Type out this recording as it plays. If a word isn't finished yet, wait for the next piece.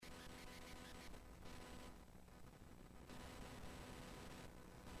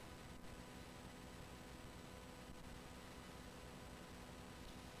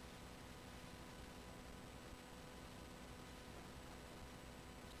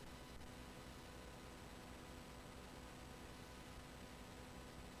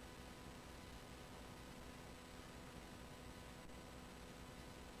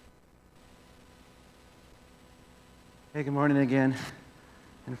Hey, good morning again.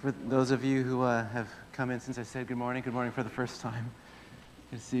 And for those of you who have come in since I said good morning for the first time.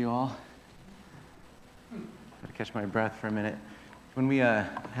 Good to see you all. Got to catch my breath for a minute. When we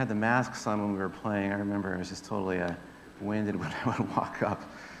had the masks on when we were playing, I remember I was just totally winded when I would walk up.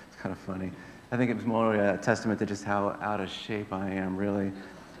 It's kind of funny. I think it was more a testament to just how out of shape I am, really.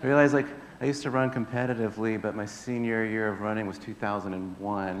 I realized, I used to run competitively, but my senior year of running was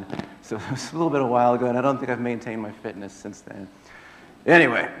 2001. So it was a little bit a while ago, and I don't think I've maintained my fitness since then.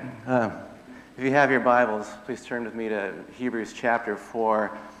 Anyway, if you have your Bibles, please turn with me to Hebrews chapter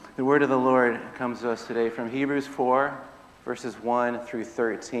 4. The word of the Lord comes to us today from Hebrews 4, verses 1 through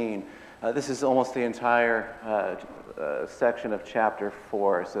 13. This is almost the entire section of chapter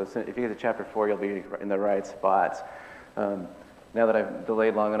 4. So if you get to chapter 4, you'll be in the right spot. Now that I've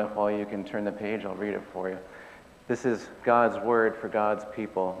delayed long enough while you can turn the page, I'll read it for you. This is God's word for God's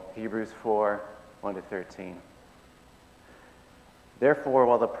people. Hebrews 4, 1 to 13. Therefore,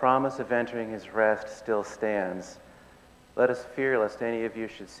 while the promise of entering his rest still stands, let us fear lest any of you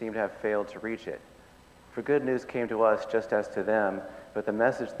should seem to have failed to reach it. For good news came to us just as to them, but the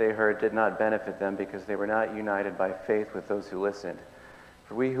message they heard did not benefit them because they were not united by faith with those who listened.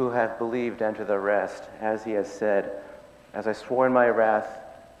 For we who have believed enter the rest, as he has said, as I swore in my wrath,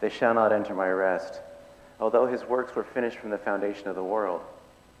 they shall not enter my rest, although his works were finished from the foundation of the world.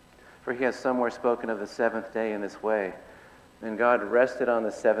 For he has somewhere spoken of the seventh day in this way, and God rested on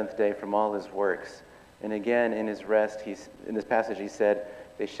the seventh day from all his works. And again in his rest, in this passage he said,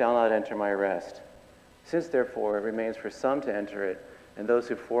 they shall not enter my rest. Since therefore it remains for some to enter it, and those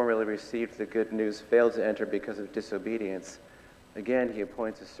who formerly received the good news failed to enter because of disobedience, again he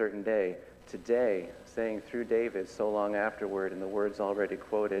appoints a certain day, today, saying through David so long afterward in the words already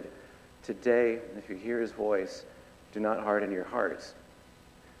quoted, today, if you hear his voice, do not harden your hearts.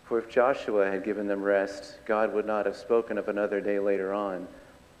 For if Joshua had given them rest, God would not have spoken of another day later on.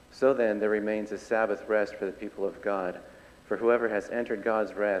 So then there remains a Sabbath rest for the people of God. For whoever has entered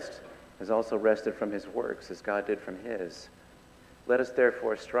God's rest has also rested from his works, as God did from his. Let us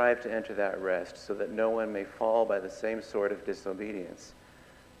therefore strive to enter that rest, so that no one may fall by the same sort of disobedience.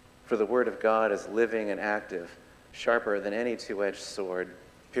 For the word of God is living and active, sharper than any two-edged sword,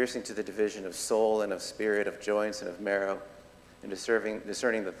 piercing to the division of soul and of spirit, of joints and of marrow, and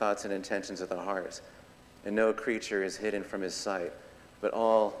discerning the thoughts and intentions of the heart. And no creature is hidden from his sight, but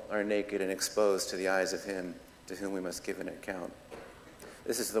all are naked and exposed to the eyes of him to whom we must give an account.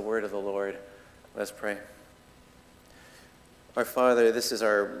 This is the word of the Lord. Let's pray. Our Father, this is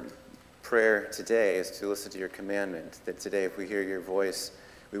our prayer today, is to listen to your commandment, that today if we hear your voice,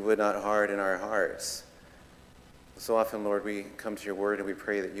 we would not harden our hearts. So often, Lord, we come to your word and we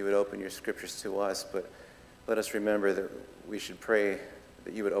pray that you would open your scriptures to us, but let us remember that we should pray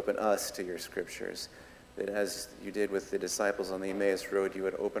that you would open us to your scriptures, that as you did with the disciples on the Emmaus Road, you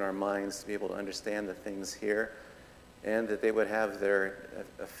would open our minds to be able to understand the things here, and that they would have their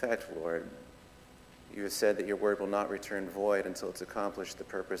effect, Lord. You have said that your word will not return void until it's accomplished the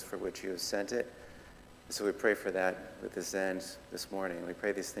purpose for which you have sent it. So we pray for that with this end this morning. We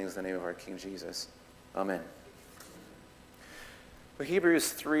pray these things in the name of our King Jesus. Amen. Well,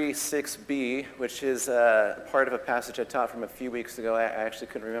 Hebrews 3:6b, which is part of a passage I taught from a few weeks ago. I actually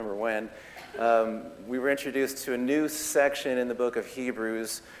couldn't remember when. We were introduced to a new section in the book of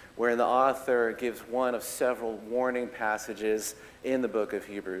Hebrews wherein the author gives one of several warning passages in the book of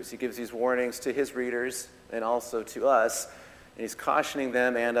Hebrews. He gives these warnings to his readers and also to us. And he's cautioning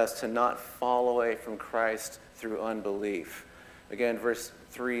them and us to not fall away from Christ through unbelief. Again, verse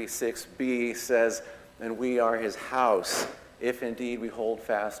 3:6b says, and we are his house, if indeed we hold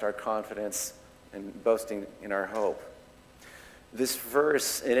fast our confidence and boasting in our hope. This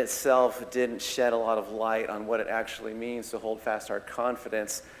verse in itself didn't shed a lot of light on what it actually means to hold fast our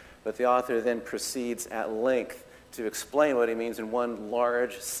confidence, but the author then proceeds at length to explain what he means in one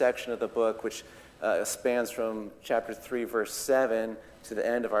large section of the book, which spans from chapter 3, verse 7 to the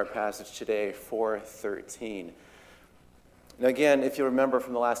end of our passage today, 4:13. Now again, if you remember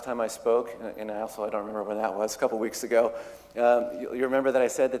from the last time I spoke, and I don't remember when that was, a couple weeks ago, you remember that I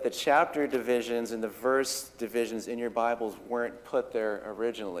said that the chapter divisions and the verse divisions in your Bibles weren't put there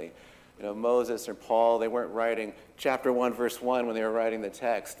originally. You know, Moses or Paul, they weren't writing chapter 1, verse 1 when they were writing the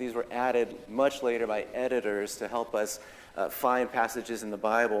text. These were added much later by editors to help us find passages in the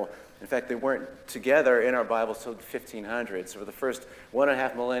Bible. In fact, they weren't together in our Bibles until the 1500s. So for the first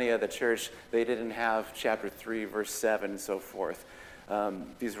 1.5 millennia of the church, they didn't have chapter 3, verse 7, and so forth.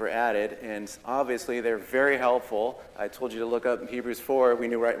 These were added, and obviously they're very helpful. I told you to look up Hebrews 4. We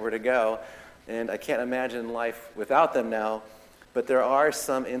knew right where to go, and I can't imagine life without them now. But there are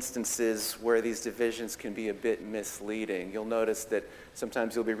some instances where these divisions can be a bit misleading. You'll notice that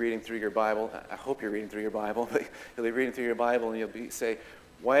sometimes you'll be reading through your Bible. I hope you're reading through your Bible, but you'll be reading through your Bible and say,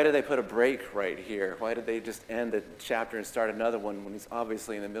 why did they put a break right here? Why did they just end the chapter and start another one when he's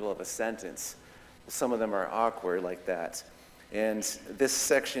obviously in the middle of a sentence? Some of them are awkward like that. And this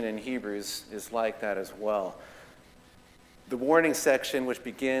section in Hebrews is like that as well. The warning section, which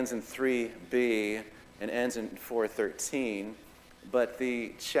begins in 3b and ends in 4:13, but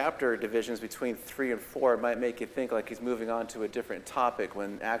the chapter divisions between 3 and 4 might make you think like he's moving on to a different topic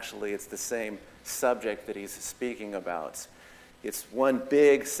when actually it's the same subject that he's speaking about. It's one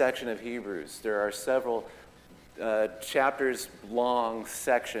big section of Hebrews. There are several chapters-long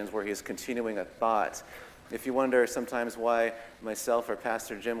sections where he's continuing a thought. If you wonder sometimes why myself or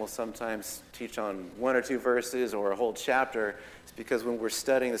Pastor Jim will sometimes teach on 1 or 2 verses or a whole chapter, it's because when we're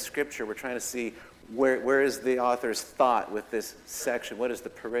studying the Scripture, we're trying to see where is the author's thought with this section? What is the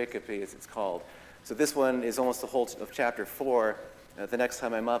pericope, as it's called? So this one is almost the whole of chapter 4. The next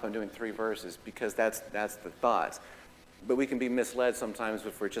time I'm up, I'm doing 3 verses because that's the thought. But we can be misled sometimes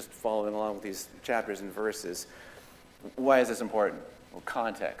if we're just following along with these chapters and verses. Why is this important? Well,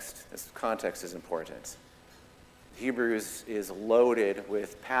 context. Context is important. Hebrews is loaded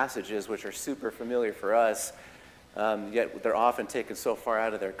with passages which are super familiar for us, yet they're often taken so far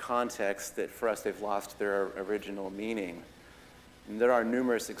out of their context that for us they've lost their original meaning. And there are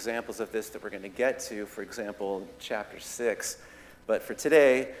numerous examples of this that we're going to get to, for example, chapter 6. But for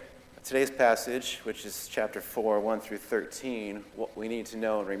today's passage, which is chapter 4, 1 through 13, what we need to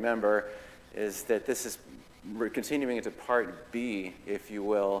know and remember is that we're continuing into part B, if you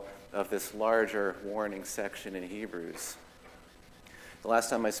will, of this larger warning section in Hebrews. The last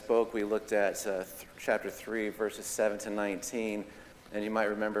time I spoke, we looked at chapter 3, verses 7 to 19, and you might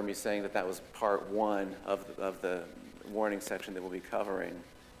remember me saying that was part 1 of the warning section that we'll be covering.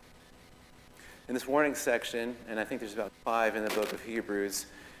 In this warning section, and I think there's about 5 in the book of Hebrews,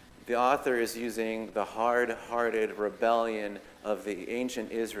 the author is using the hard-hearted rebellion of the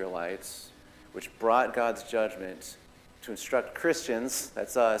ancient Israelites, which brought God's judgment to instruct Christians,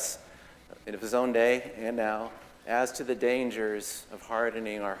 that's us, in his own day and now, as to the dangers of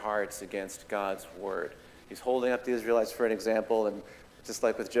hardening our hearts against God's word. He's holding up the Israelites for an example, and just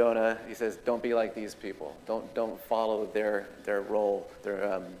like with Jonah, he says, don't be like these people. Don't follow their role,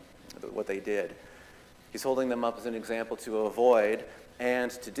 what they did. He's holding them up as an example to avoid,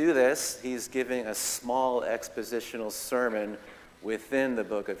 and to do this, he's giving a small expositional sermon within the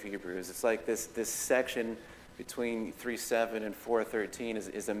book of Hebrews. It's like this section between 3:7 and 4:13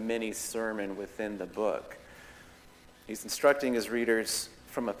 is a mini sermon within the book. He's instructing his readers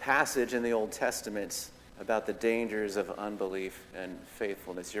from a passage in the Old Testament about the dangers of unbelief and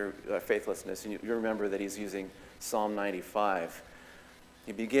faithlessness. And you remember that he's using Psalm 95.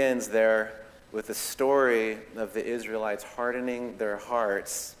 He begins there with the story of the Israelites hardening their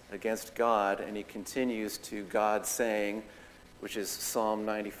hearts against God, and he continues to God saying, which is Psalm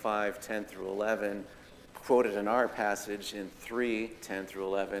 95, 10 through 11, quoted in our passage in 3, 10 through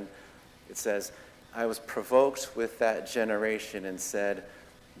 11. It says, I was provoked with that generation and said,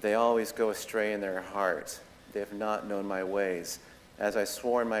 they always go astray in their heart. They have not known my ways. As I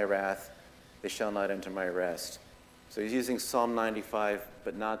swore in my wrath, they shall not enter my rest. So he's using Psalm 95,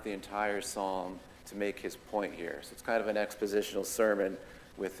 but not the entire psalm to make his point here. So it's kind of an expositional sermon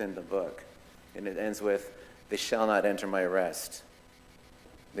within the book. And it ends with, they shall not enter my rest.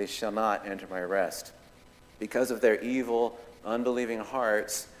 They shall not enter my rest. Because of their evil, unbelieving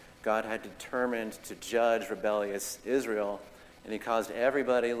hearts, God had determined to judge rebellious Israel, and he caused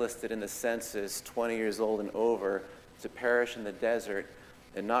everybody listed in the census 20 years old and over to perish in the desert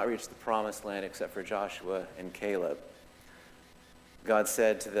and not reach the promised land except for Joshua and Caleb. God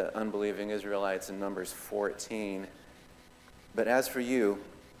said to the unbelieving Israelites in Numbers 14, but as for you,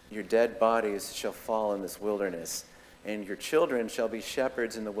 your dead bodies shall fall in this wilderness, and your children shall be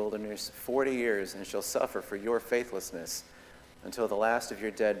shepherds in the wilderness 40 years and shall suffer for your faithlessness until the last of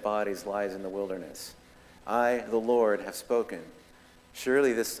your dead bodies lies in the wilderness. I, the Lord, have spoken.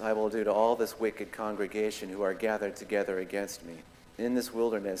 Surely this I will do to all this wicked congregation who are gathered together against me. In this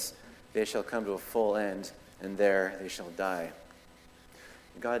wilderness they shall come to a full end, and there they shall die.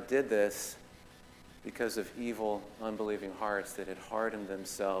 God did this because of evil, unbelieving hearts that had hardened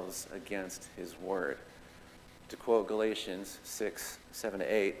themselves against his word. To quote Galatians 6, 7 to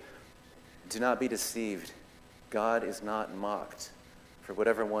 8, do not be deceived. God is not mocked. For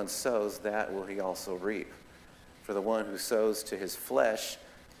whatever one sows, that will he also reap. For the one who sows to his flesh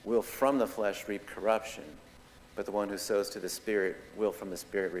will from the flesh reap corruption, but the one who sows to the Spirit will from the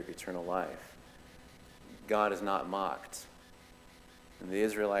Spirit reap eternal life. God is not mocked. And the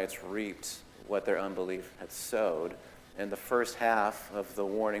Israelites reaped what their unbelief had sowed. And the first half of the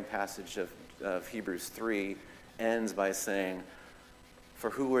warning passage of Hebrews 3 ends by saying,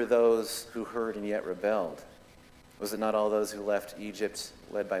 "For who were those who heard and yet rebelled? Was it not all those who left Egypt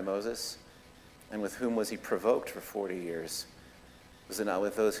led by Moses? And with whom was he provoked for 40 years? Was it not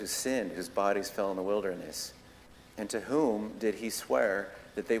with those who sinned, whose bodies fell in the wilderness? And to whom did he swear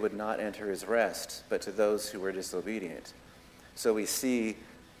that they would not enter his rest, but to those who were disobedient?" So we see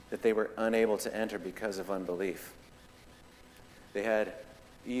that they were unable to enter because of unbelief. They had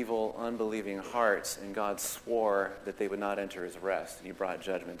evil, unbelieving hearts, and God swore that they would not enter his rest, and he brought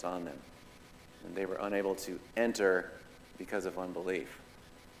judgment on them. And they were unable to enter because of unbelief.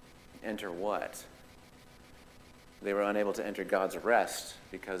 Enter what? They were unable to enter God's rest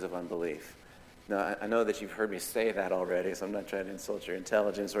because of unbelief. Now, I know that you've heard me say that already, so I'm not trying to insult your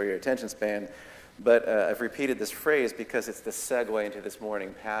intelligence or your attention span, but I've repeated this phrase because it's the segue into this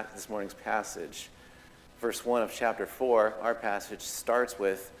morning's passage. Verse 1 of chapter 4, our passage starts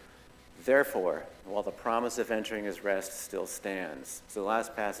with, "Therefore, while the promise of entering his rest still stands." So the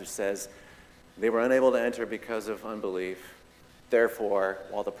last passage says, they were unable to enter because of unbelief. Therefore,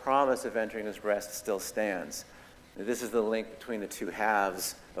 while the promise of entering his rest still stands. Now, this is the link between the two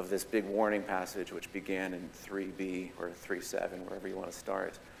halves of this big warning passage, which began in 3b or 3:7, wherever you want to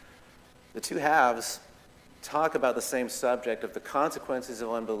start. The two halves talk about the same subject of the consequences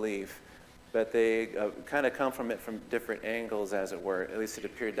of unbelief, but they kind of come from it from different angles, as it were. At least it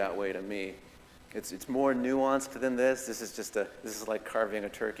appeared that way to me. It's more nuanced than this. This is like carving a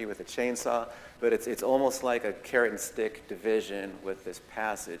turkey with a chainsaw, but it's almost like a carrot and stick division with this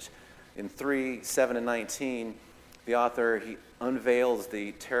passage. In 3:7 and 19, the author, he unveils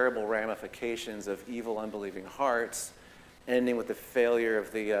the terrible ramifications of evil, unbelieving hearts, ending with the failure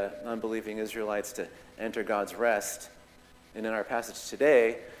of the unbelieving Israelites to enter God's rest. And in our passage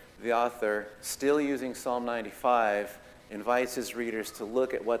today, the author, still using Psalm 95, invites his readers to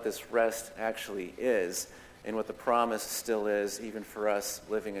look at what this rest actually is and what the promise still is, even for us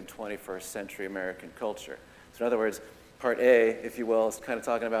living in 21st century American culture. So in other words, part A, if you will, is kind of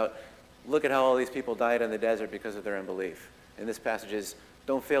talking about, look at how all these people died in the desert because of their unbelief. And this passage is,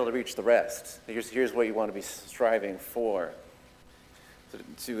 don't fail to reach the rest. Here's what you want to be striving for.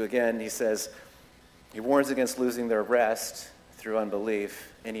 So again, he says, he warns against losing their rest through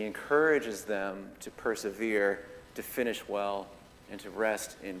unbelief, and he encourages them to persevere, to finish well, and to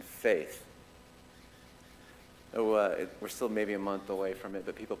rest in faith. We're still maybe a month away from it,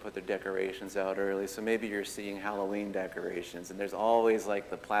 but people put their decorations out early, so maybe you're seeing Halloween decorations, and there's always like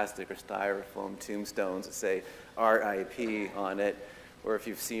the plastic or styrofoam tombstones that say RIP on it, or if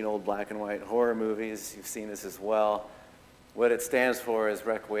you've seen old black and white horror movies, you've seen this as well. What it stands for is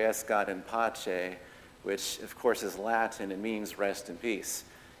Requiescat in pace, which of course is Latin and means rest in peace.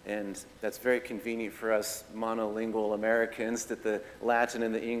 And that's very convenient for us monolingual Americans that the Latin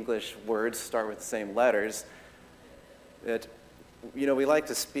and the English words start with the same letters. That, we like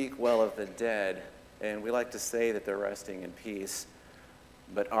to speak well of the dead, and we like to say that they're resting in peace,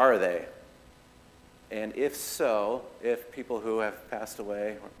 but are they? And if so, if people who have passed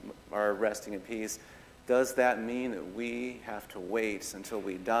away are resting in peace, does that mean that we have to wait until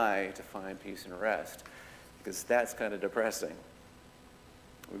we die to find peace and rest? Because that's kind of depressing.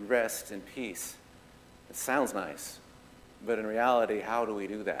 We rest in peace. It sounds nice, but in reality, how do we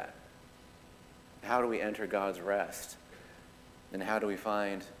do that? How do we enter God's rest? And how do we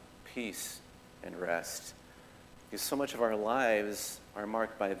find peace and rest? Because so much of our lives are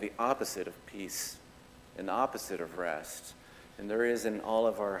marked by the opposite of peace and the opposite of rest. And there is in all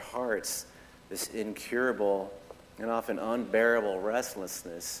of our hearts this incurable and often unbearable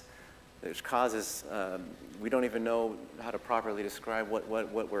restlessness which causes, we don't even know how to properly describe what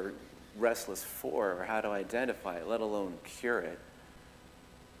we're restless for or how to identify it, let alone cure it.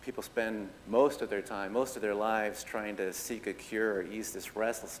 People spend most of their time, most of their lives trying to seek a cure or ease this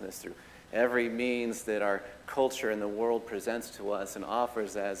restlessness through every means that our culture and the world presents to us and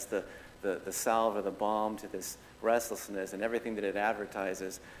offers as the salve or the balm to this restlessness and everything that it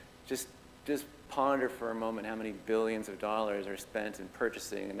advertises. Just ponder for a moment how many billions of dollars are spent in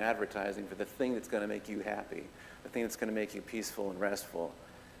purchasing and advertising for the thing that's going to make you happy, the thing that's going to make you peaceful and restful.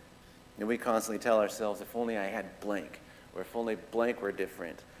 And we constantly tell ourselves, if only I had blank, or if only blank were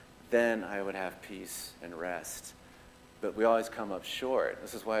different, then I would have peace and rest. But we always come up short.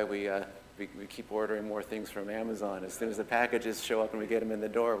 This is why we keep ordering more things from Amazon. As soon as the packages show up and we get them in the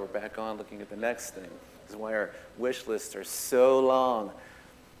door, we're back on looking at the next thing. This is why our wish lists are so long.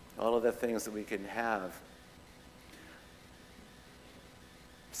 All of the things that we can have.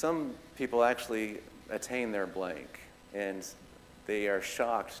 Some people actually attain their blank, and they are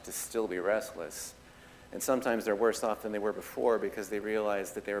shocked to still be restless. And sometimes they're worse off than they were before because they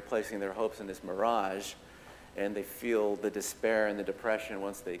realize that they were placing their hopes in this mirage, and they feel the despair and the depression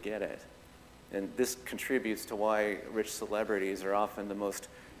once they get it. And this contributes to why rich celebrities are often the most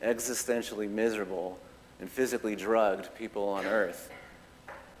existentially miserable and physically drugged people on earth.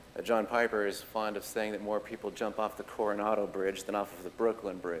 John Piper is fond of saying that more people jump off the Coronado Bridge than off of the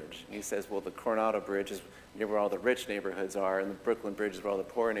Brooklyn Bridge. And he says, well, the Coronado Bridge is near where all the rich neighborhoods are, and the Brooklyn Bridge is where all the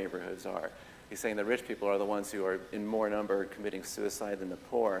poor neighborhoods are. He's saying the rich people are the ones who are in more number committing suicide than the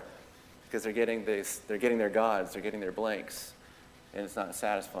poor, because they're getting their gods, they're getting their blanks, and it's not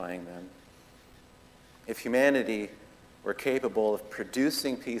satisfying them. If humanity were capable of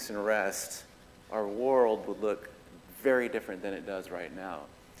producing peace and rest, our world would look very different than it does right now.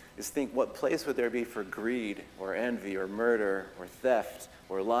 Just think, what place would there be for greed or envy or murder or theft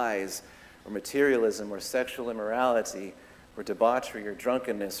or lies or materialism or sexual immorality or debauchery or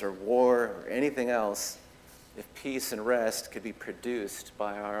drunkenness or war or anything else if peace and rest could be produced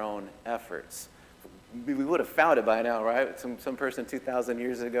by our own efforts? We would have found it by now, right? Some person 2,000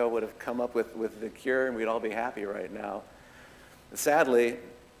 years ago would have come up with the cure, and we'd all be happy right now. Sadly,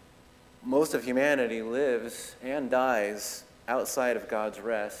 most of humanity lives and dies outside of God's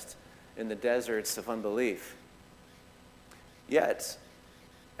rest in the deserts of unbelief. Yet,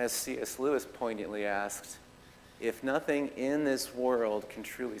 as C.S. Lewis poignantly asked, if nothing in this world can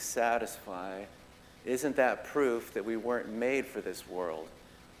truly satisfy, isn't that proof that we weren't made for this world?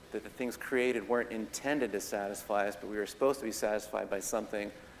 That the things created weren't intended to satisfy us, but we were supposed to be satisfied by something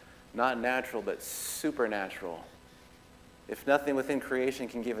not natural, but supernatural. If nothing within creation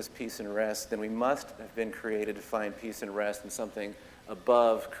can give us peace and rest, then we must have been created to find peace and rest in something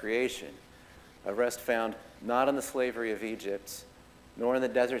above creation. A rest found not in the slavery of Egypt, nor in the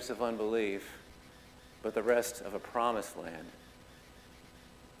deserts of unbelief, but the rest of a promised land.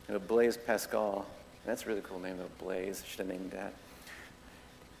 And Blaise Pascal, that's a really cool name though, Blaise, should have named that.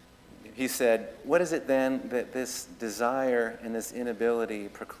 He said, what is it then that this desire and this inability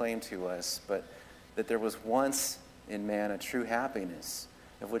proclaim to us, but that there was once in man a true happiness,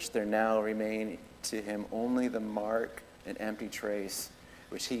 of which there now remain to him only the mark and empty trace,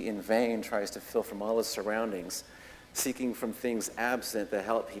 which he in vain tries to fill from all his surroundings, seeking from things absent the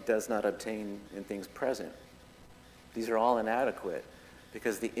help he does not obtain in things present. These are all inadequate,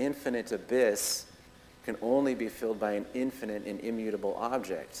 because the infinite abyss can only be filled by an infinite and immutable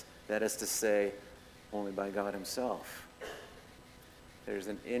object, that is to say, only by God himself. There's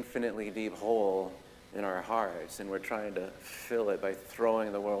an infinitely deep hole in our hearts, and we're trying to fill it by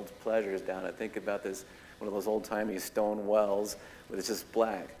throwing the world's pleasures down it. Think about this, one of those old-timey stone wells where it's just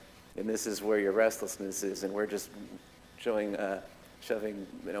black, and this is where your restlessness is, and we're just shoving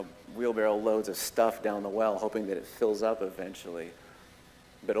wheelbarrow loads of stuff down the well, hoping that it fills up eventually.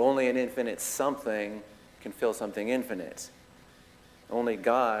 But only an infinite something can fill something infinite. Only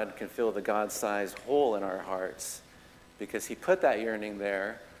God can fill the God-sized hole in our hearts, because he put that yearning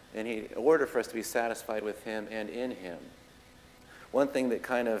there in order for us to be satisfied with him and in him. One thing that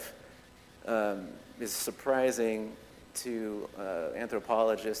kind of is surprising to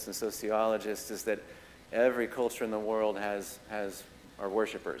anthropologists and sociologists is that every culture in the world has our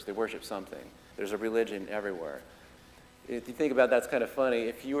worshipers. They worship something. There's a religion everywhere. If you think about that, that's kind of funny.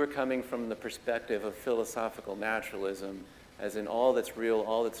 If you were coming from the perspective of philosophical naturalism, as in all that's real,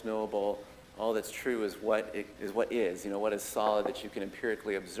 all that's knowable, all that's true is what is, what is solid that you can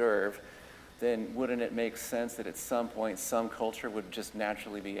empirically observe, then wouldn't it make sense that at some point some culture would just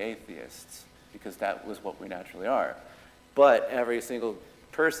naturally be atheists, because that was what we naturally are. But every single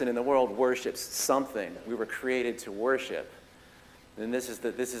person in the world worships something. We were created to worship. And this is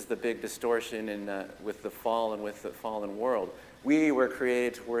the big distortion with the fall and with the fallen world. We were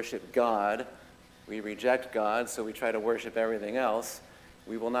created to worship God. We reject God, so we try to worship everything else.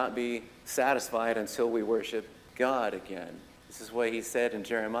 We will not be satisfied until we worship God again. This is what he said in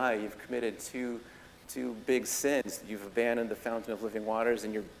Jeremiah. You've committed two big sins. You've abandoned the fountain of living waters,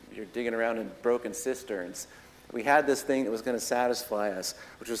 and you're digging around in broken cisterns. We had this thing that was going to satisfy us,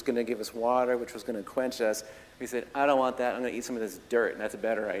 which was going to give us water, which was going to quench us. We said, I don't want that. I'm going to eat some of this dirt, and that's a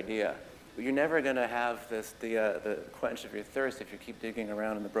better idea. But you're never going to have the quench of your thirst if you keep digging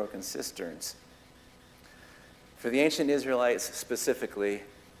around in the broken cisterns. For the ancient Israelites specifically,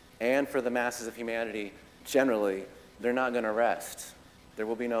 and for the masses of humanity generally, they're not going to rest. There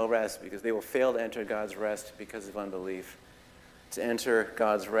will be no rest, because they will fail to enter God's rest because of unbelief. To enter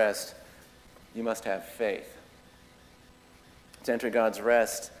God's rest, you must have faith. To enter God's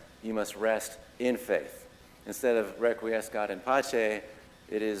rest, you must rest in faith. Instead of Requiescat in pace,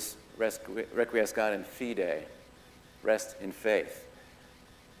 it is Requiescat in Fide. rest in faith.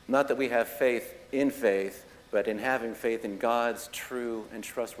 Not that we have faith in faith, but in having faith in God's true and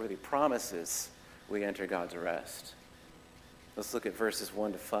trustworthy promises, we enter God's rest. Let's look at verses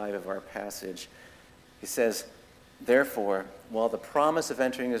 1 to 5 of our passage. He says, "Therefore, while the promise of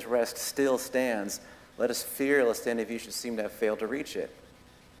entering his rest still stands, let us fear lest any of you should seem to have failed to reach it.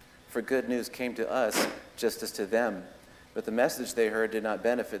 For good news came to us just as to them, but the message they heard did not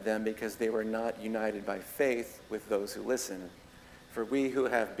benefit them because they were not united by faith with those who listen. For we who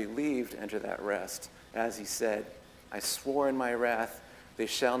have believed enter that rest. As he said, I swore in my wrath, they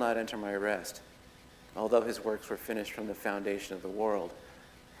shall not enter my rest, although his works were finished from the foundation of the world.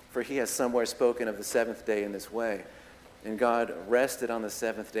 For he has somewhere spoken of the seventh day in this way, and God rested on the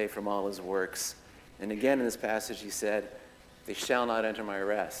seventh day from all his works. And again in this passage he said, they shall not enter my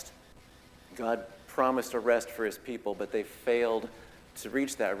rest. God promised a rest for his people, but they failed to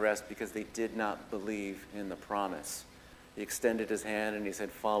reach that rest because they did not believe in the promise. He extended his hand and he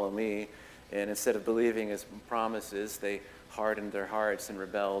said, follow me. And instead of believing his promises, they hardened their hearts and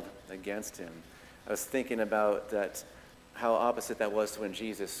rebelled against him. I was thinking about that, how opposite that was to when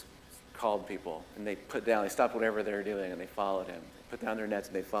Jesus called people. And they stopped whatever they were doing and they followed him. They put down their nets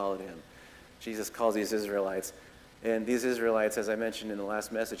and they followed him. Jesus calls these Israelites. And these Israelites, as I mentioned in the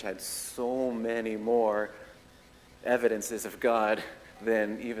last message, had so many more evidences of God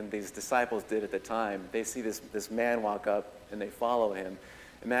than even these disciples did at the time. They see this man walk up and they follow him.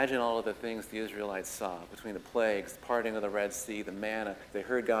 Imagine all of the things the Israelites saw between the plagues, the parting of the Red Sea, the manna. They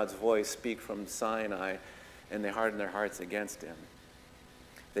heard God's voice speak from Sinai, and they hardened their hearts against him.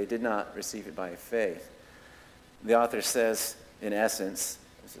 They did not receive it by faith. The author says, in essence,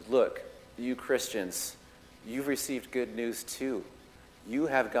 he says, look, you Christians, you've received good news too. You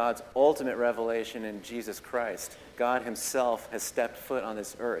have God's ultimate revelation in Jesus Christ. God himself has stepped foot on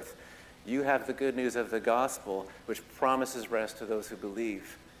this earth. You have the good news of the gospel, which promises rest to those who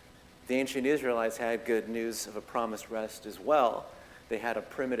believe. The ancient Israelites had good news of a promised rest as well. They had a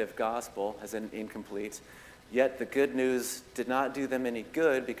primitive gospel, as in incomplete. Yet the good news did not do them any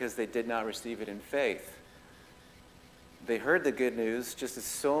good because they did not receive it in faith. They heard the good news, just as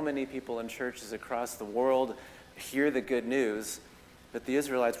so many people in churches across the world hear the good news, but the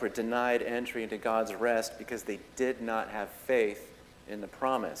Israelites were denied entry into God's rest because they did not have faith in the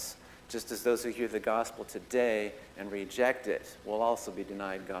promise. Just as those who hear the gospel today and reject it will also be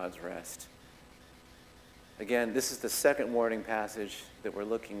denied God's rest. Again, this is the second warning passage that we're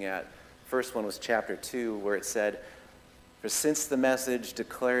looking at. First one was chapter 2, where it said, "For since the message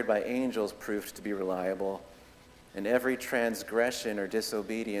declared by angels proved to be reliable, and every transgression or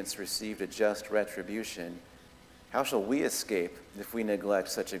disobedience received a just retribution, how shall we escape if we neglect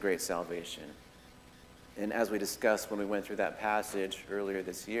such a great salvation?" And as we discussed when we went through that passage earlier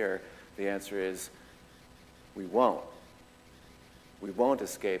this year, the answer is we won't. We won't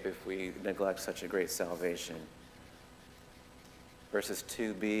escape if we neglect such a great salvation. Verses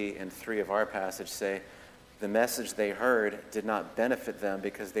 2b and 3 of our passage say, the message they heard did not benefit them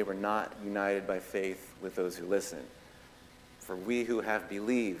because they were not united by faith with those who listen. For we who have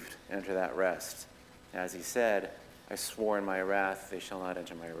believed enter that rest. As he said, I swore in my wrath, they shall not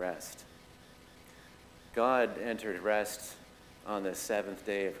enter my rest. God entered rest on the seventh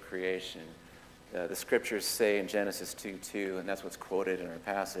day of creation. The scriptures say in Genesis 2:2, and that's what's quoted in our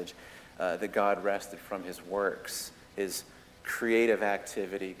passage, that God rested from his works. His creative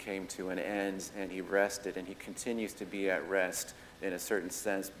activity came to an end, and he rested, and he continues to be at rest in a certain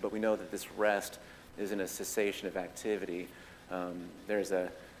sense. But we know that this rest isn't a cessation of activity. There's I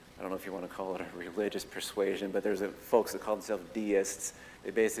don't know if you want to call it a religious persuasion, but there's folks that call themselves deists. They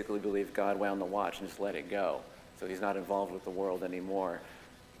basically believe God wound the watch and just let it go. So he's not involved with the world anymore.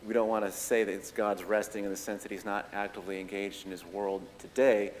 We don't want to say that it's God's resting in the sense that he's not actively engaged in his world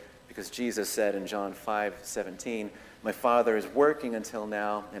today, because Jesus said in John 5:17, my Father is working until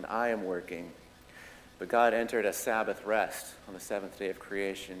now, and I am working. But God entered a Sabbath rest on the seventh day of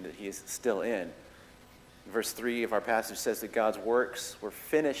creation that he is still in. Verse 3 of our passage says that God's works were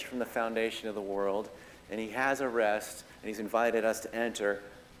finished from the foundation of the world, and he has a rest, and he's invited us to enter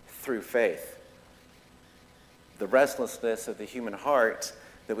through faith. The restlessness of the human heart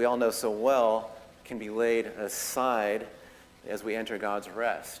that we all know so well can be laid aside as we enter God's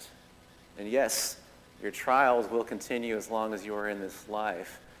rest. And yes, your trials will continue as long as you are in this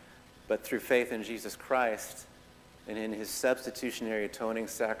life, but through faith in Jesus Christ and in his substitutionary atoning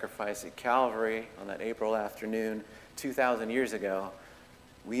sacrifice at Calvary on that April afternoon 2,000 years ago,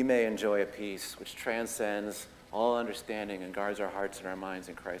 we may enjoy a peace which transcends all understanding and guards our hearts and our minds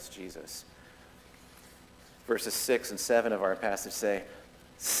in Christ Jesus. Verses 6 and 7 of our passage say,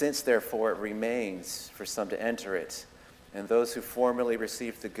 since therefore it remains for some to enter it, and those who formerly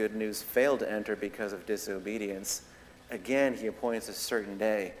received the good news failed to enter because of disobedience, again he appoints a certain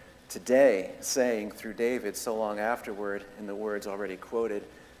day, today, saying through David so long afterward, in the words already quoted,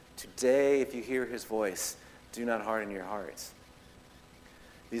 today, if you hear his voice, do not harden your hearts.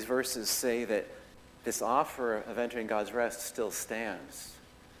 These verses say that this offer of entering God's rest still stands.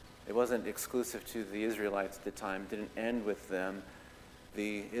 It wasn't exclusive to the Israelites at the time. It didn't end with them.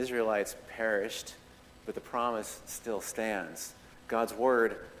 The Israelites perished, but the promise still stands. God's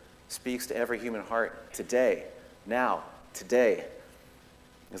word speaks to every human heart today, now, today.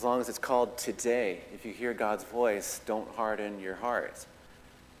 As long as it's called today, if you hear God's voice, don't harden your heart.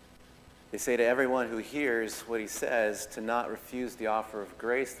 They say to everyone who hears what he says to not refuse the offer of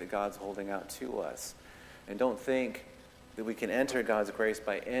grace that God's holding out to us. And don't think that we can enter God's grace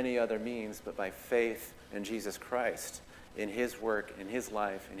by any other means but by faith in Jesus Christ, in his work, in his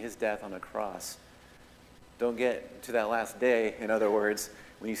life, in his death on the cross. Don't get to that last day, in other words,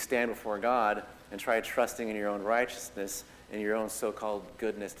 when you stand before God and try trusting in your own righteousness and your own so-called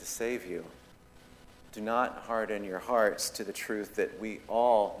goodness to save you. Do not harden your hearts to the truth that we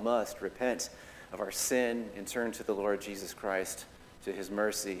all must repent of our sin and turn to the Lord Jesus Christ, to his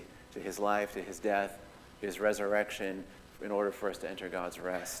mercy, to his life, to his death, to his resurrection, in order for us to enter God's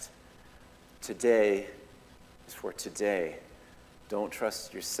rest. Today is for today. Don't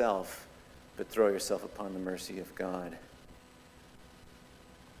trust yourself, but throw yourself upon the mercy of God.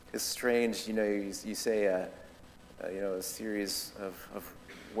 It's strange, you say a series of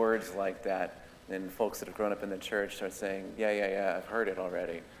words like that, and folks that have grown up in the church start saying, yeah, I've heard it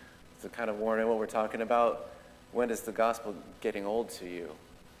already. It's a kind of warning what we're talking about. When is the gospel getting old to you?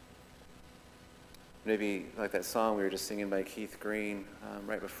 Maybe like that song we were just singing by Keith Green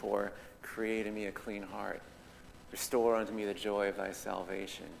right before, create in me a clean heart. Restore unto me the joy of thy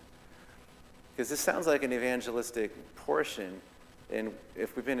salvation. Because this sounds like an evangelistic portion, and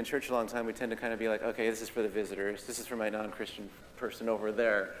if we've been in church a long time, we tend to kind of be like, okay, this is for the visitors. This is for my non-Christian person over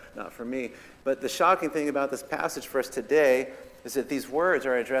there, not for me. But the shocking thing about this passage for us today is that these words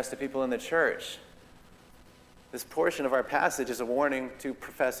are addressed to people in the church. This portion of our passage is a warning to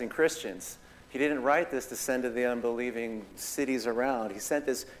professing Christians. He didn't write this to send to the unbelieving cities around. He sent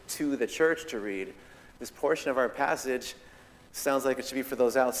this to the church to read. This portion of our passage sounds like it should be for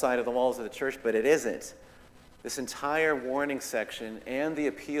those outside of the walls of the church, but it isn't. This entire warning section and the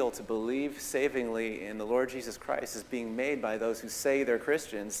appeal to believe savingly in the Lord Jesus Christ is being made by those who say they're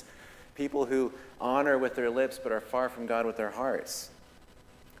Christians, people who honor with their lips but are far from God with their hearts.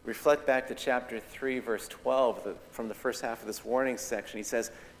 Reflect back to chapter 3, verse 12, from the first half of this warning section. He says,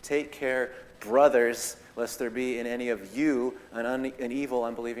 take care, brothers, lest there be in any of you an evil,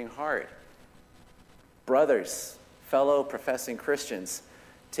 unbelieving heart. Brothers, fellow professing Christians,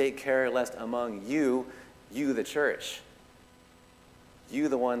 take care lest among you the church, you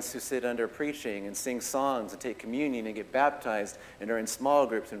the ones who sit under preaching and sing songs and take communion and get baptized and are in small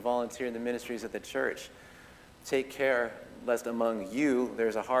groups and volunteer in the ministries of the church. Take care lest among you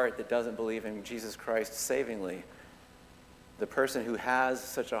there's a heart that doesn't believe in Jesus Christ savingly. The person who has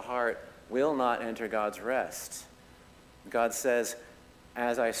such a heart will not enter God's rest. God says,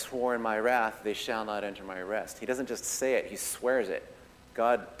 as I swore in my wrath, they shall not enter my rest. He doesn't just say it, he swears it.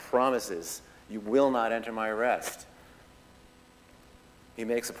 God promises, you will not enter my rest. He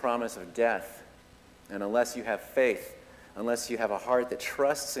makes a promise of death. And unless you have faith, unless you have a heart that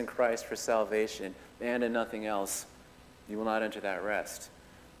trusts in Christ for salvation and in nothing else, you will not enter that rest.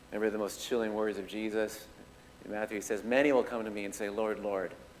 Remember the most chilling words of Jesus? In Matthew, he says, many will come to me and say, Lord,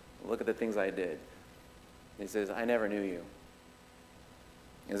 Lord, look at the things I did. He says, I never knew you.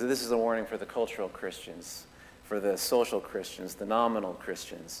 And so this is a warning for the cultural Christians, for the social Christians, the nominal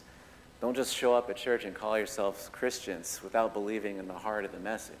Christians. Don't just show up at church and call yourselves Christians without believing in the heart of the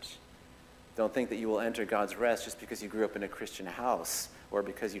message. Don't think that you will enter God's rest just because you grew up in a Christian house or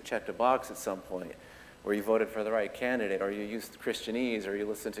because you checked a box at some point or you voted for the right candidate or you used Christianese or you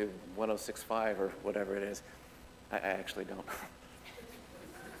listened to 106.5 or whatever it is. I actually don't.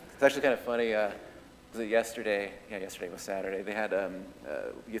 It's actually kind of funny. Was it yesterday? Yeah, yesterday was Saturday. They had a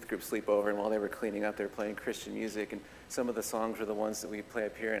youth group sleepover, and while they were cleaning up, they were playing Christian music, and some of the songs were the ones that we play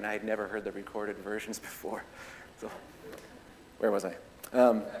up here, and I had never heard the recorded versions before. So, where was I?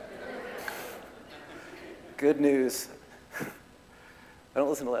 Good news. I don't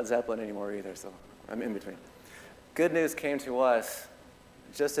listen to Led Zeppelin anymore either, so I'm in between. Good news came to us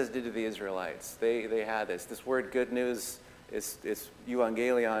just as did to the Israelites. They had this. This word good news is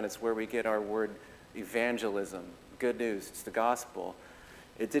euangelion. It's where we get our word evangelism, good news. It's the gospel.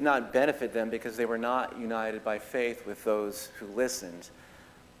 It did not benefit them because they were not united by faith with those who listened.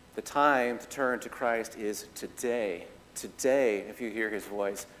 The time to turn to Christ is today. Today, if you hear his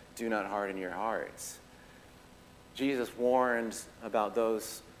voice, do not harden your hearts. Jesus warned about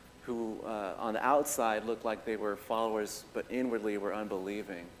those who on the outside looked like they were followers, but inwardly were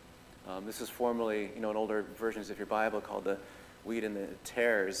unbelieving. This is formerly, in older versions of your Bible called the wheat and the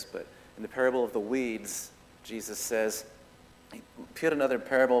tares, but in the parable of the weeds, Jesus says, he put another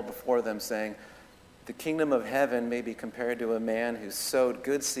parable before them saying, the kingdom of heaven may be compared to a man who sowed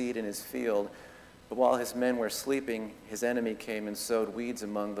good seed in his field, but while his men were sleeping, his enemy came and sowed weeds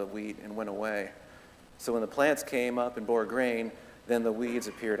among the wheat and went away. So when the plants came up and bore grain, then the weeds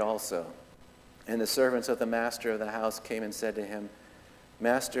appeared also. And the servants of the master of the house came and said to him,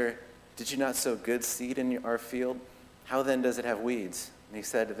 Master, did you not sow good seed in our field? How then does it have weeds? And he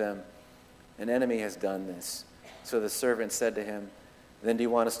said to them, an enemy has done this. So the servant said to him, then do you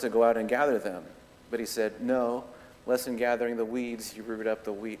want us to go out and gather them? But he said, no, lest in gathering the weeds you root up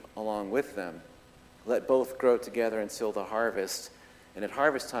the wheat along with them. Let both grow together until the harvest. And at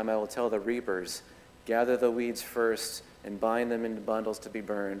harvest time I will tell the reapers, gather the weeds first and bind them into bundles to be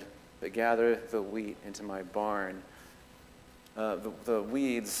burned, but gather the wheat into my barn. The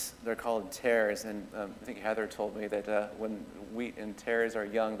weeds, they're called tares, and I think Heather told me that when wheat and tares are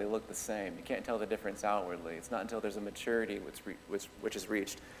young, they look the same. You can't tell the difference outwardly. It's not until there's a maturity which is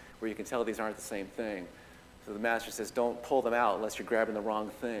reached where you can tell these aren't the same thing. So the master says, don't pull them out unless you're grabbing the wrong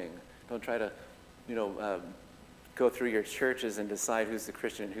thing. Don't try to, go through your churches and decide who's the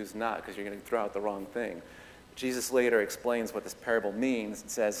Christian and who's not, because you're going to throw out the wrong thing. Jesus later explains what this parable means and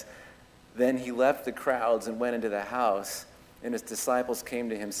says, then he left the crowds and went into the house, and his disciples came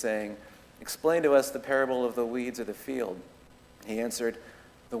to him saying, explain to us the parable of the weeds of the field. He answered,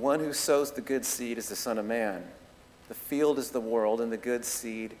 the one who sows the good seed is the Son of Man. The field is the world, and the good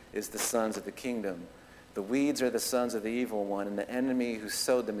seed is the sons of the kingdom. The weeds are the sons of the evil one, and the enemy who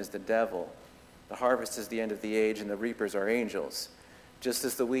sowed them is the devil. The harvest is the end of the age, and the reapers are angels. Just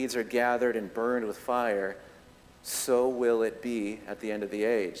as the weeds are gathered and burned with fire, so will it be at the end of the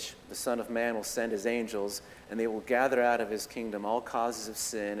age. The Son of Man will send his angels, and they will gather out of his kingdom all causes of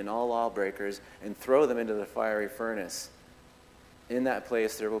sin and all lawbreakers, and throw them into the fiery furnace. In that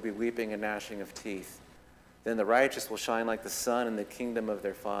place there will be weeping and gnashing of teeth. Then the righteous will shine like the sun in the kingdom of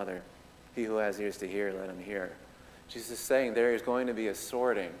their Father. He who has ears to hear, let him hear. Jesus is saying there is going to be a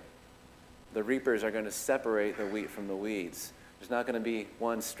sorting. The reapers are going to separate the wheat from the weeds. There's not going to be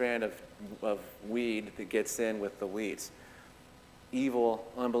one strand of weed that gets in with the wheat. Evil,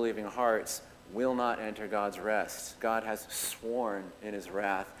 unbelieving hearts will not enter God's rest. God has sworn in his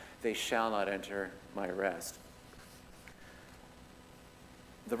wrath, they shall not enter my rest.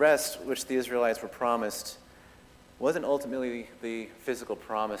 The rest which the Israelites were promised wasn't ultimately the physical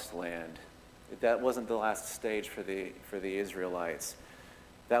promised land. That wasn't the last stage for the Israelites.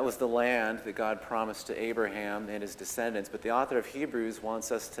 That was the land that God promised to Abraham and his descendants. But the author of Hebrews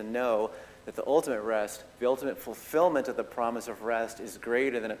wants us to know that the ultimate rest, the ultimate fulfillment of the promise of rest is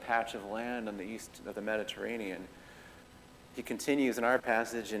greater than a patch of land on the east of the Mediterranean. He continues in our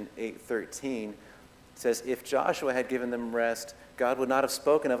passage in 8:13. It says, if Joshua had given them rest, God would not have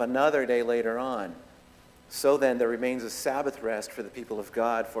spoken of another day later on. So then there remains a Sabbath rest for the people of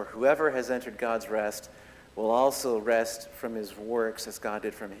God, for whoever has entered God's rest will also rest from his works as God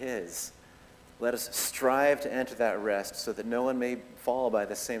did from his. Let us strive to enter that rest so that no one may fall by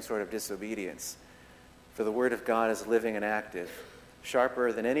the same sort of disobedience. For the word of God is living and active,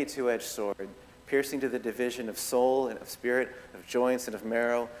 sharper than any two-edged sword, piercing to the division of soul and of spirit, of joints and of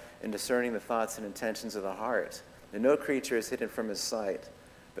marrow, and discerning the thoughts and intentions of the heart. And no creature is hidden from his sight,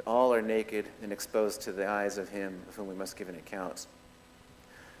 but all are naked and exposed to the eyes of him of whom we must give an account.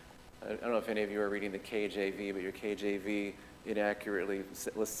 I don't know if any of you are reading the KJV, but your KJV inaccurately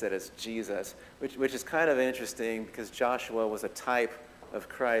lists it as Jesus, which is kind of interesting because Joshua was a type of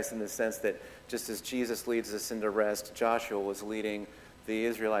Christ in the sense that just as Jesus leads us into rest, Joshua was leading the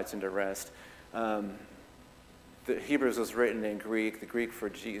Israelites into rest. The Hebrews was written in Greek. The Greek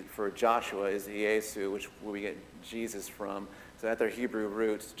for Joshua is Iesu, where we get Jesus from. So at their Hebrew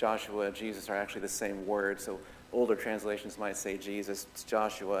roots, Joshua and Jesus are actually the same word. So older translations might say Jesus. It's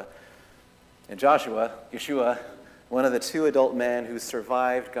Joshua. And Joshua, Yeshua, one of the two adult men who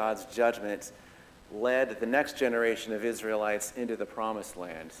survived God's judgment, led the next generation of Israelites into the promised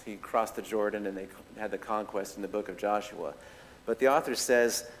land. He crossed the Jordan and they had the conquest in the book of Joshua. But the author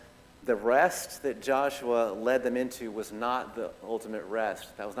says the rest that Joshua led them into was not the ultimate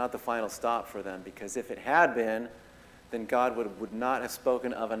rest. That was not the final stop for them, because if it had been, then God would not have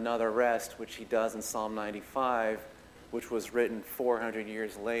spoken of another rest, which he does in Psalm 95, which was written 400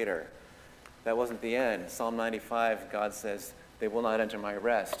 years later. That wasn't the end. Psalm 95, God says, they will not enter my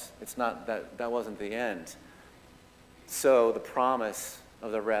rest. It's not that wasn't the end. So the promise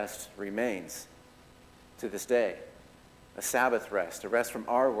of the rest remains to this day. A Sabbath rest, a rest from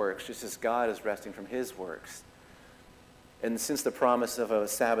our works, just as God is resting from his works. And since the promise of a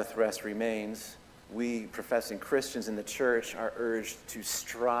Sabbath rest remains, we professing Christians in the church are urged to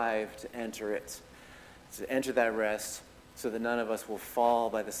strive to enter it, to enter that rest so that none of us will fall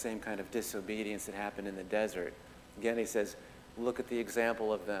by the same kind of disobedience that happened in the desert. Again, he says, look at the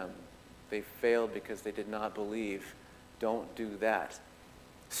example of them. They failed because they did not believe. Don't do that.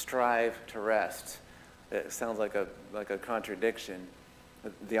 Strive to rest. It sounds like a contradiction.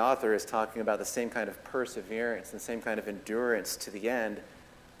 The author is talking about the same kind of perseverance and the same kind of endurance to the end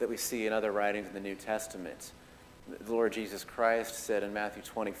that we see in other writings in the New Testament. The Lord Jesus Christ said in Matthew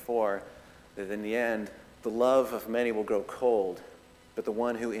 24 that in the end, the love of many will grow cold, but the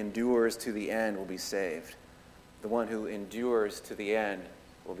one who endures to the end will be saved. The one who endures to the end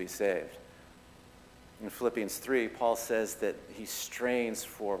will be saved. In Philippians 3, Paul says that he strains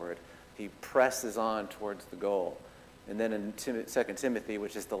forward. He presses on towards the goal. And then in 2 Timothy,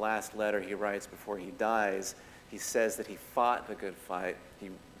 which is the last letter he writes before he dies, he says that he fought the good fight. He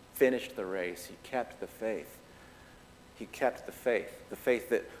finished the race. He kept the faith. He kept the faith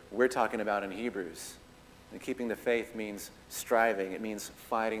that we're talking about in Hebrews. And keeping the faith means striving. It means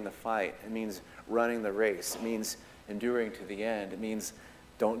fighting the fight. It means running the race. It means enduring to the end. It means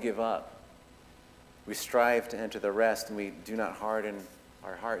don't give up. We strive to enter the rest, and we do not harden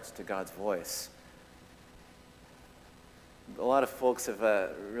our hearts to God's voice. A lot of folks have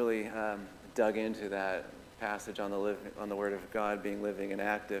really dug into that passage on the Word of God being living and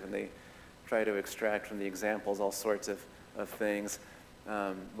active, and they try to extract from the examples all sorts of things,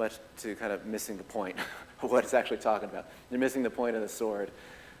 but to kind of missing the point of what it's actually talking about. They're missing the point of the sword.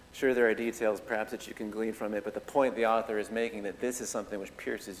 Sure, there are details perhaps that you can glean from it, but the point the author is making that this is something which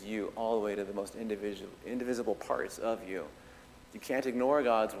pierces you all the way to the most indivisible parts of you. You can't ignore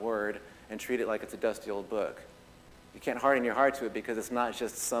God's Word and treat it like it's a dusty old book. You can't harden your heart to it because it's not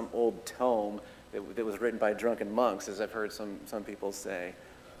just some old tome that was written by drunken monks, as I've heard some people say.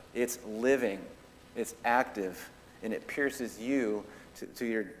 It's living, it's active, and it pierces you to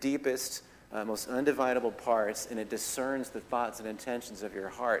your deepest, most undividable parts, and it discerns the thoughts and intentions of your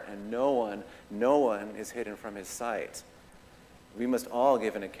heart, and no one is hidden from his sight. We must all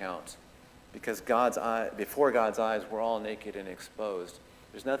give an account, because before God's eyes, we're all naked and exposed.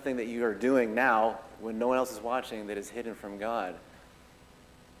 There's nothing that you are doing now when no one else is watching that is hidden from God.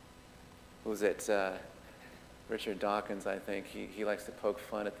 What was it? Richard Dawkins, I think, he likes to poke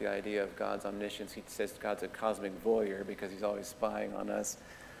fun at the idea of God's omniscience. He says God's a cosmic voyeur because he's always spying on us.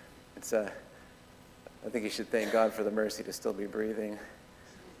 I think you should thank God for the mercy to still be breathing.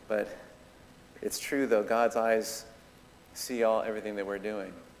 But it's true, though. God's eyes see everything that we're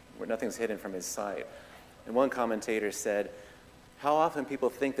doing. Nothing's hidden from his sight. And one commentator said, how often people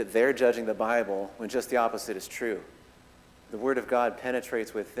think that they're judging the Bible when just the opposite is true. The Word of God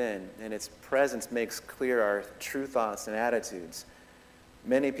penetrates within, and its presence makes clear our true thoughts and attitudes.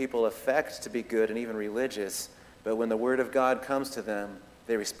 Many people affect to be good and even religious, but when the Word of God comes to them,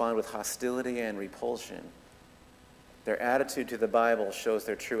 they respond with hostility and repulsion. Their attitude to the Bible shows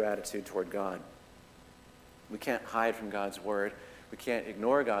their true attitude toward God. We can't hide from God's Word. We can't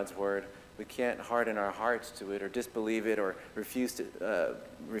ignore God's Word. We can't harden our hearts to it or disbelieve it or refuse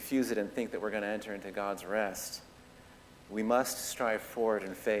it and think that we're going to enter into God's rest. We must strive forward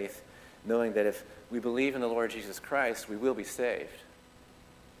in faith, knowing that if we believe in the Lord Jesus Christ, we will be saved.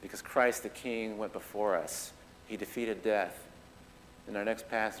 Because Christ the King went before us. He defeated death. In our next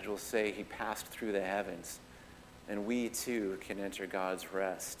passage, we'll say he passed through the heavens. And we, too, can enter God's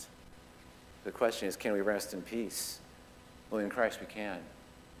rest. The question is, can we rest in peace? Well, in Christ we can,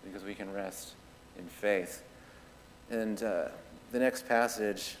 because we can rest in faith. And the next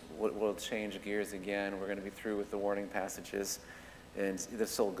passage will change gears again. We're going to be through with the warning passages. And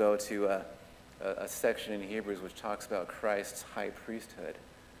this will go to a section in Hebrews which talks about Christ's high priesthood,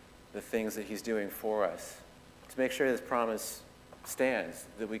 the things that he's doing for us, to make sure this promise stands,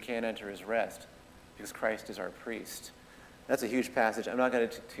 that we can enter his rest, because Christ is our priest. That's a huge passage. I'm not going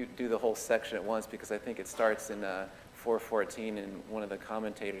to do the whole section at once, because I think it starts in 4:14, and one of the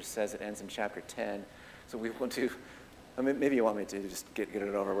commentators says it ends in chapter 10. So we want to, maybe you want me to just get it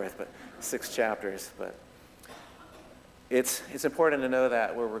over with, but 6 chapters. But it's important to know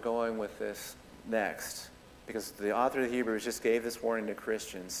that where we're going with this next, because the author of the Hebrews just gave this warning to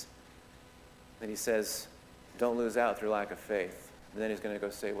Christians. And he says, don't lose out through lack of faith. And then he's going to go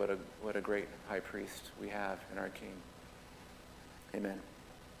say what a great high priest we have in our King. Amen.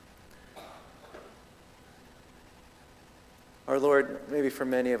 Our Lord, maybe for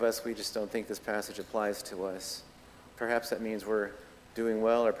many of us, we just don't think this passage applies to us. Perhaps that means we're doing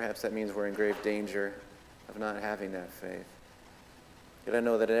well, or perhaps that means we're in grave danger of not having that faith. Yet I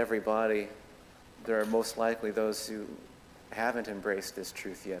know that in every body, there are most likely those who haven't embraced this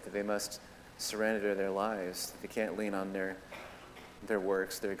truth yet, that they must surrender their lives, that they can't lean on their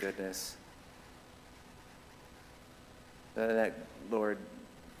works, their goodness. That, Lord,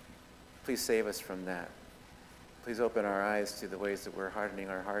 please save us from that. Please open our eyes to the ways that we're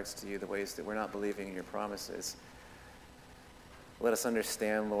hardening our hearts to you, the ways that we're not believing in your promises. Let us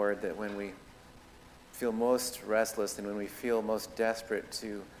understand, Lord, that when we feel most restless and when we feel most desperate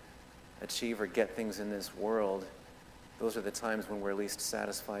to achieve or get things in this world, those are the times when we're least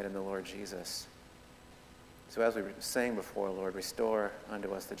satisfied in the Lord Jesus. So as we sang before, Lord, restore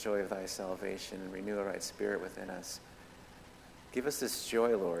unto us the joy of thy salvation and renew a right spirit within us. Give us this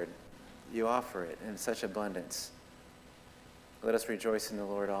joy, Lord. You offer it in such abundance. Let us rejoice in the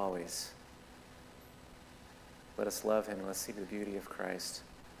Lord always. Let us love him and let's see the beauty of Christ.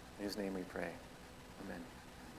 In whose name we pray. Amen.